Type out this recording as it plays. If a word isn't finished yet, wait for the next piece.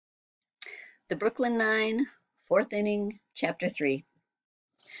The Brooklyn Nine, fourth inning, chapter 3.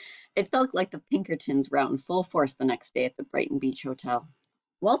 It felt like the Pinkertons were out in full force the next day at the Brighton Beach Hotel.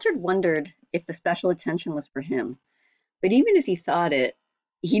 Walter wondered if the special attention was for him, but even as he thought it,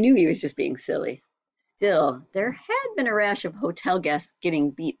 he knew he was just being silly. Still, there had been a rash of hotel guests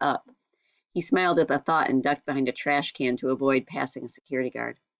getting beat up. He smiled at the thought and ducked behind a trash can to avoid passing a security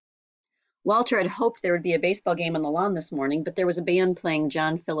guard. Walter had hoped there would be a baseball game on the lawn this morning, but there was a band playing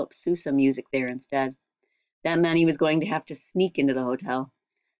John Philip Sousa music there instead. That meant he was going to have to sneak into the hotel.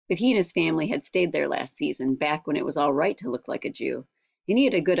 But he and his family had stayed there last season, back when it was all right to look like a Jew, and he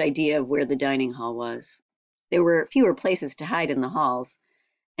had a good idea of where the dining hall was. There were fewer places to hide in the halls,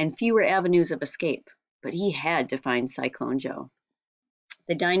 and fewer avenues of escape, but he had to find Cyclone Joe.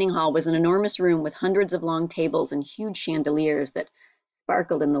 The dining hall was an enormous room with hundreds of long tables and huge chandeliers that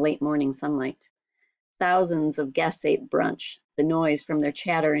sparkled in the late morning sunlight. Thousands of guests ate brunch, the noise from their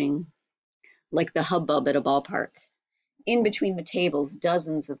chattering like the hubbub at a ballpark. In between the tables,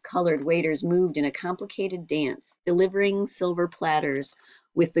 dozens of colored waiters moved in a complicated dance, delivering silver platters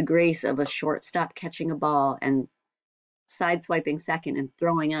with the grace of a shortstop catching a ball and sideswiping second and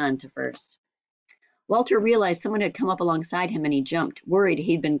throwing on to first. Walter realized someone had come up alongside him and he jumped, worried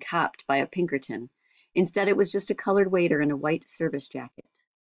he'd been copped by a Pinkerton. Instead, it was just a colored waiter in a white service jacket.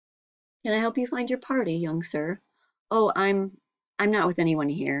 "Can I help you find your party, young sir?" "Oh, I'm not with anyone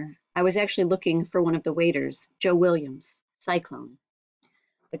here. I was actually looking for one of the waiters, Joe Williams, Cyclone."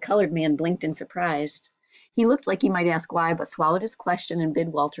 The colored man blinked in surprise. He looked like he might ask why, but swallowed his question and bid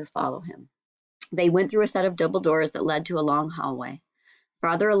Walter follow him. They went through a set of double doors that led to a long hallway.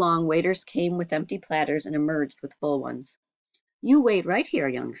 Farther along, waiters came with empty platters and emerged with full ones. "You wait right here,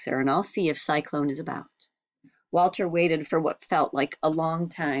 young sir, and I'll see if Cyclone is about." Walter waited for what felt like a long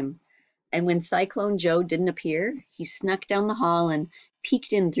time, and when Cyclone Joe didn't appear, he snuck down the hall and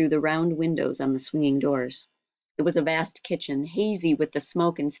peeked in through the round windows on the swinging doors. It was a vast kitchen, hazy with the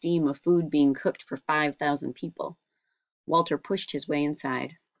smoke and steam of food being cooked for 5,000 people. Walter pushed his way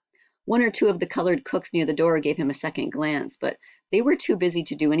inside. One or two of the colored cooks near the door gave him a second glance, but they were too busy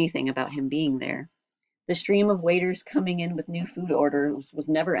to do anything about him being there. The stream of waiters coming in with new food orders was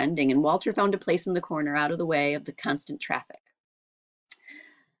never ending, and Walter found a place in the corner out of the way of the constant traffic.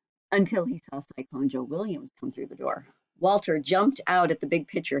 Until he saw Cyclone Joe Williams come through the door. Walter jumped out at the big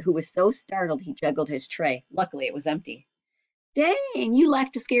pitcher, who was so startled he juggled his tray. Luckily, it was empty. "Dang, you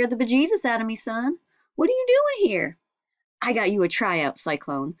like to scare the bejesus out of me, son. What are you doing here?" "I got you a tryout,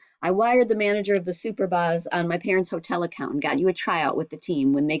 Cyclone. I wired the manager of the Superbuzz on my parents' hotel account and got you a tryout with the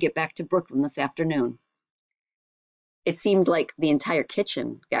team when they get back to Brooklyn this afternoon." It seemed like the entire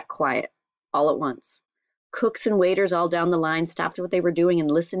kitchen got quiet all at once. Cooks and waiters all down the line stopped what they were doing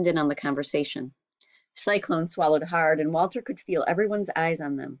and listened in on the conversation. Cyclone swallowed hard, and Walter could feel everyone's eyes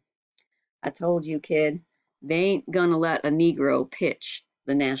on them. "I told you, kid, they ain't gonna let a Negro pitch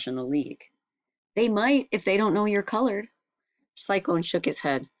the National League." "They might if they don't know you're colored." Cyclone shook his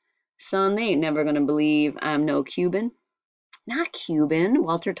head. "Son, they ain't never gonna believe I'm no Cuban." "Not Cuban,"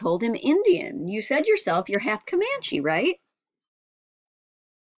 Walter told him. "Indian. You said yourself you're half Comanche, right?"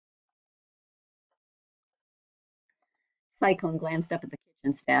 Cyclone glanced up at the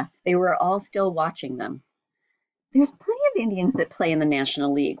kitchen staff. They were all still watching them. "There's plenty of Indians that play in the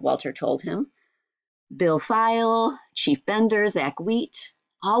National League," Walter told him. "Bill File, Chief Bender, Zach Wheat.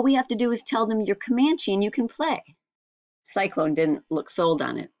 All we have to do is tell them you're Comanche and you can play." Cyclone didn't look sold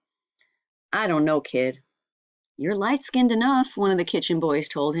on it. "I don't know, kid." "You're light-skinned enough," one of the kitchen boys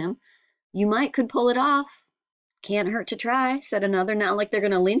told him. "You might could pull it off." "Can't hurt to try," said another. "Not like they're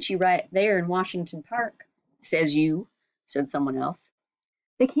going to lynch you right there in Washington Park." "Says you," said someone else.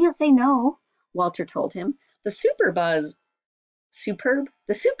 "They can't say no," Walter told him. The Superbuzz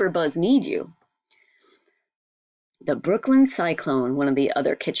need you." "The Brooklyn Cyclone," one of the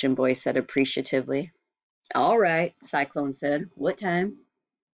other kitchen boys said appreciatively. "All right," Cyclone said. "What time?"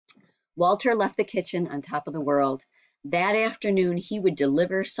 Walter left the kitchen on top of the world. That afternoon, he would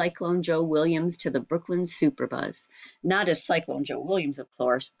deliver Cyclone Joe Williams to the Brooklyn Superbuzz. Not as Cyclone Joe Williams, of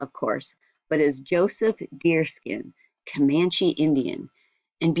course, but as Joseph Deerskin, Comanche Indian,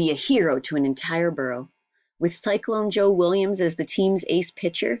 and be a hero to an entire borough. With Cyclone Joe Williams as the team's ace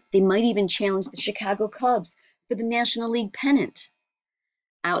pitcher, they might even challenge the Chicago Cubs for the National League pennant.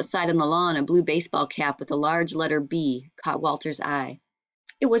 Outside on the lawn, a blue baseball cap with a large letter B caught Walter's eye.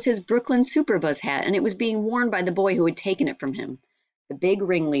 It was his Brooklyn Superbuzz hat, and it was being worn by the boy who had taken it from him, the big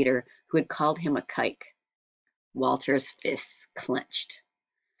ringleader who had called him a kike. Walter's fists clenched.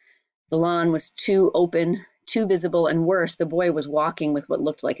 The lawn was too open, too visible, and worse, the boy was walking with what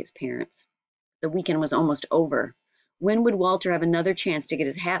looked like his parents. The weekend was almost over. When would Walter have another chance to get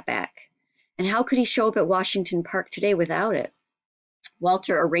his hat back? And how could he show up at Washington Park today without it?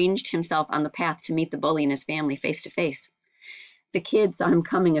 Walter arranged himself on the path to meet the bully and his family face to face. The kid saw him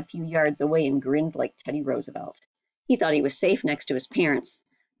coming a few yards away and grinned like Teddy Roosevelt. He thought he was safe next to his parents.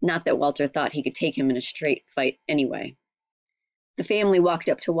 Not that Walter thought he could take him in a straight fight anyway. The family walked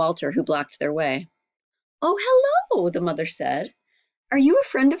up to Walter, who blocked their way. "Oh, hello," the mother said. "Are you a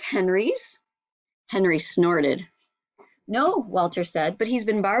friend of Henry's?" Henry snorted. "No," Walter said, "but he's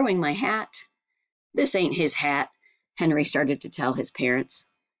been borrowing my hat." "This ain't his hat," Henry started to tell his parents.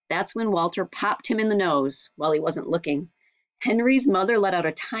 That's when Walter popped him in the nose while he wasn't looking. Henry's mother let out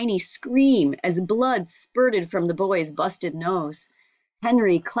a tiny scream as blood spurted from the boy's busted nose.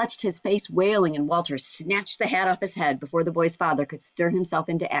 Henry clutched his face, wailing, and Walter snatched the hat off his head before the boy's father could stir himself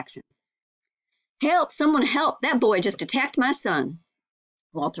into action. "Help! Someone help! That boy just attacked my son!"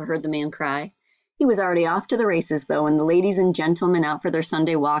 Walter heard the man cry. He was already off to the races, though, and the ladies and gentlemen out for their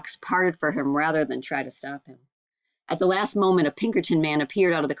Sunday walks parted for him rather than try to stop him. At the last moment, a Pinkerton man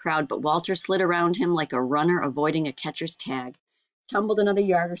appeared out of the crowd, but Walter slid around him like a runner avoiding a catcher's tag, tumbled another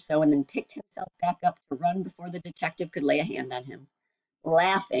yard or so, and then picked himself back up to run before the detective could lay a hand on him.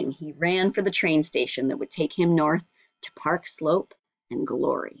 Laughing, he ran for the train station that would take him north to Park Slope and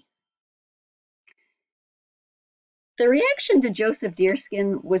glory. The reaction to Joseph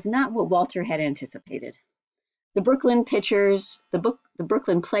Deerskin was not what Walter had anticipated. The Brooklyn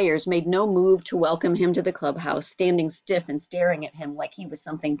players made no move to welcome him to the clubhouse, standing stiff and staring at him like he was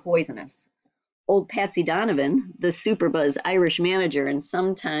something poisonous. Old Patsy Donovan, the Superbuzz Irish manager and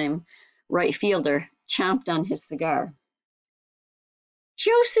sometime right fielder, chomped on his cigar.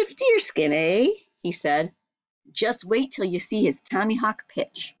 "Joseph Deerskin, eh?" he said. "Just wait till you see his Tommy Hawk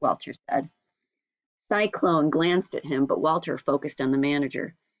pitch," Walter said. Cyclone glanced at him, but Walter focused on the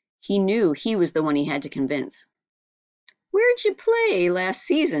manager. He knew he was the one he had to convince. "Where'd you play last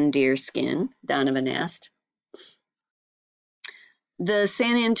season, Deerskin?" Donovan asked. "The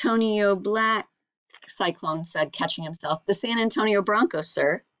San Antonio Black," Cyclone said, catching himself. "The San Antonio Broncos,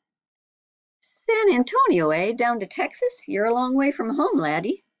 sir." "San Antonio, eh? Down to Texas? You're a long way from home,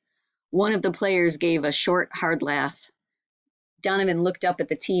 laddie." One of the players gave a short, hard laugh. Donovan looked up at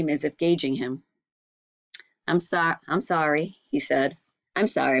the team as if gauging him. I'm sorry, he said. "I'm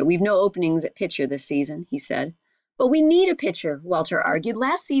sorry, we've no openings at pitcher this season," he said. "But we need a pitcher," Walter argued.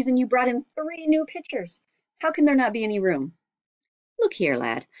 "Last season you brought in 3 new pitchers. How can there not be any room?" "Look here,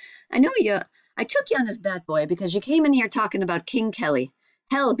 lad. I took you on this bat boy because you came in here talking about King Kelly.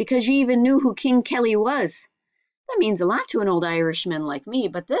 Hell, because you even knew who King Kelly was. That means a lot to an old Irishman like me,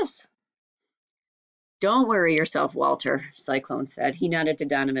 but this—" "Don't worry yourself, Walter," Cyclone said. He nodded to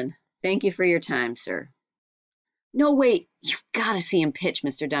Donovan. "Thank you for your time, sir." "No, wait. You've got to see him pitch,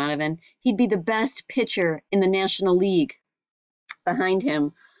 Mr. Donovan. He'd be the best pitcher in the National League." Behind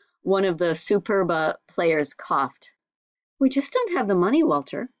him, one of the Superba players coughed. "We just don't have the money,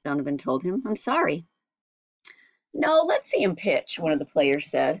 Walter," Donovan told him. "I'm sorry." "No, let's see him pitch," one of the players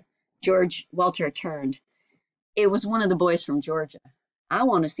said. Walter turned. It was one of the boys from Georgia. "I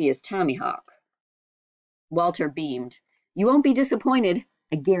want to see his Tommy Hawk." Walter beamed. "You won't be disappointed.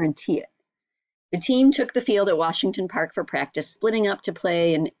 I guarantee it." The team took the field at Washington Park for practice, splitting up to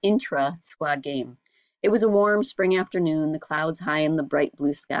play an intra-squad game. It was a warm spring afternoon, the clouds high in the bright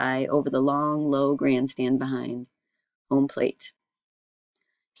blue sky over the long, low grandstand behind home plate.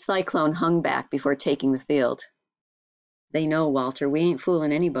 Cyclone hung back before taking the field. "They know, Walter. We ain't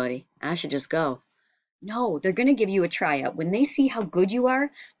fooling anybody. I should just go." "No, they're going to give you a tryout. When they see how good you are,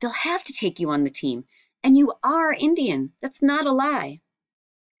 they'll have to take you on the team. And you are Indian. That's not a lie."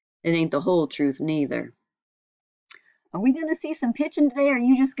 "It ain't the whole truth, neither." "Are we going to see some pitching today, or are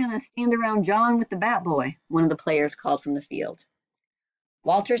you just going to stand around jawing with the bat boy?" one of the players called from the field.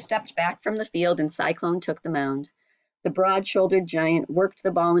 Walter stepped back from the field, and Cyclone took the mound. The broad-shouldered giant worked the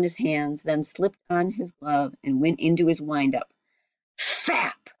ball in his hands, then slipped on his glove and went into his windup.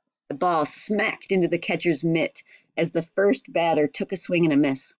 Fap! The ball smacked into the catcher's mitt as the first batter took a swing and a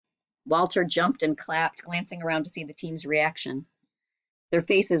miss. Walter jumped and clapped, glancing around to see the team's reaction. Their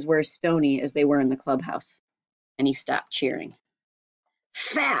faces were as stony as they were in the clubhouse, and he stopped cheering.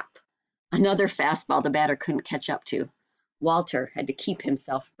 Fap! Another fastball the batter couldn't catch up to. Walter had to keep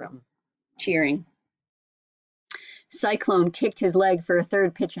himself from cheering. Cyclone kicked his leg for a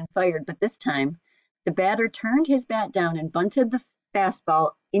third pitch and fired, but this time the batter turned his bat down and bunted the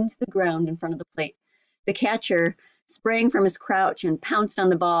fastball into the ground in front of the plate. The catcher sprang from his crouch and pounced on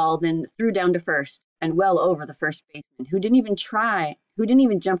the ball, then threw down to first and well over the first baseman, who didn't even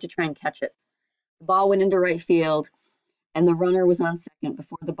jump to try and catch it. The ball went into right field, and the runner was on second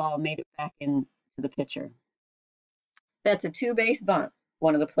before the ball made it back in to the pitcher. "That's a 2-base bunt,"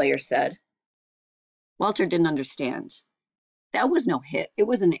 one of the players said. Walter didn't understand. That was no hit. It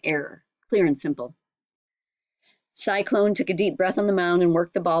was an error, clear and simple. Cyclone took a deep breath on the mound and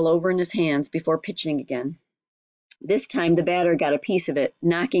worked the ball over in his hands before pitching again. This time the batter got a piece of it,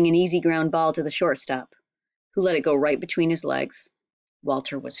 knocking an easy ground ball to the shortstop, who let it go right between his legs.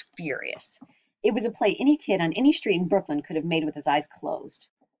 Walter was furious. It was a play any kid on any street in Brooklyn could have made with his eyes closed.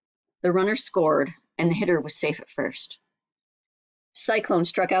 The runner scored, and the hitter was safe at first. Cyclone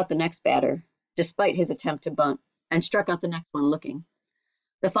struck out the next batter, despite his attempt to bunt, and struck out the next one looking.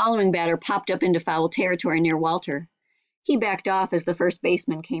 The following batter popped up into foul territory near Walter. He backed off as the first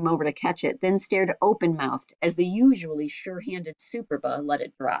baseman came over to catch it, then stared open-mouthed as the usually sure-handed Superba let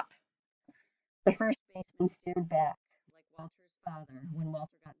it drop. The first baseman stared back, like Walter's father when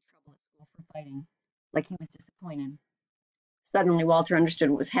Walter got in trouble at school for fighting, like he was disappointed. Suddenly, Walter understood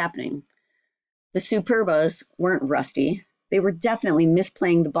what was happening. The Superbas weren't rusty. They were definitely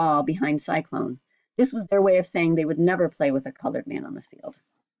misplaying the ball behind Cyclone. This was their way of saying they would never play with a colored man on the field.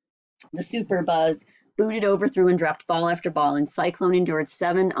 The Superbas booted, overthrew, and dropped ball after ball, and Cyclone endured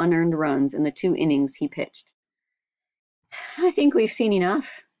 7 unearned runs in the 2 innings he pitched. "I think we've seen enough,"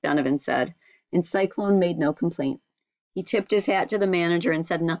 Donovan said, and Cyclone made no complaint. He tipped his hat to the manager and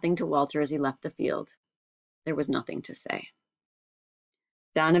said nothing to Walter as he left the field. There was nothing to say.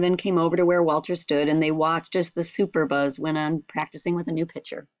 Donovan came over to where Walter stood, and they watched as the Superbas went on practicing with a new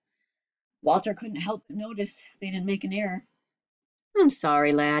pitcher. Walter couldn't help but notice they didn't make an error. "I'm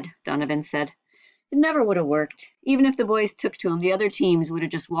sorry, lad," Donovan said. "It never would have worked. Even if the boys took to him, the other teams would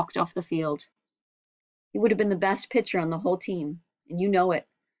have just walked off the field." "He would have been the best pitcher on the whole team, and you know it,"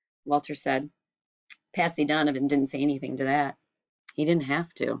 Walter said. Patsy Donovan didn't say anything to that. He didn't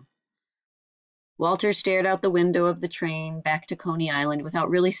have to. Walter stared out the window of the train back to Coney Island without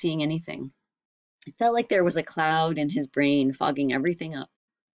really seeing anything. It felt like there was a cloud in his brain fogging everything up.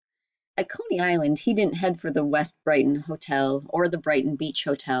 At Coney Island, he didn't head for the West Brighton Hotel or the Brighton Beach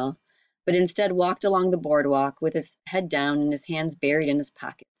Hotel, but instead walked along the boardwalk with his head down and his hands buried in his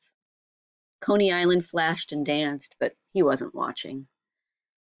pockets. Coney Island flashed and danced, but he wasn't watching.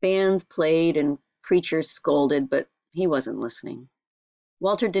 Bands played and preachers scolded, but he wasn't listening.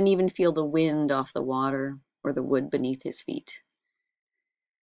 Walter didn't even feel the wind off the water or the wood beneath his feet.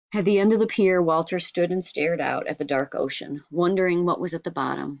 At the end of the pier, Walter stood and stared out at the dark ocean, wondering what was at the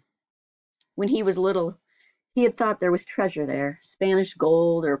bottom. When he was little, he had thought there was treasure there, Spanish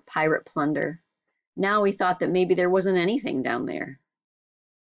gold or pirate plunder. Now he thought that maybe there wasn't anything down there,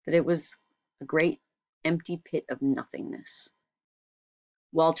 that it was a great empty pit of nothingness.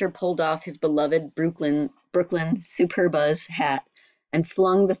 Walter pulled off his beloved Brooklyn Superbas hat and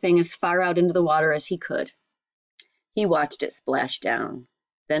flung the thing as far out into the water as he could. He watched it splash down,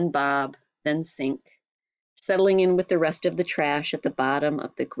 then bob, then sink, settling in with the rest of the trash at the bottom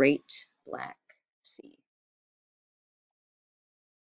of the great black sea.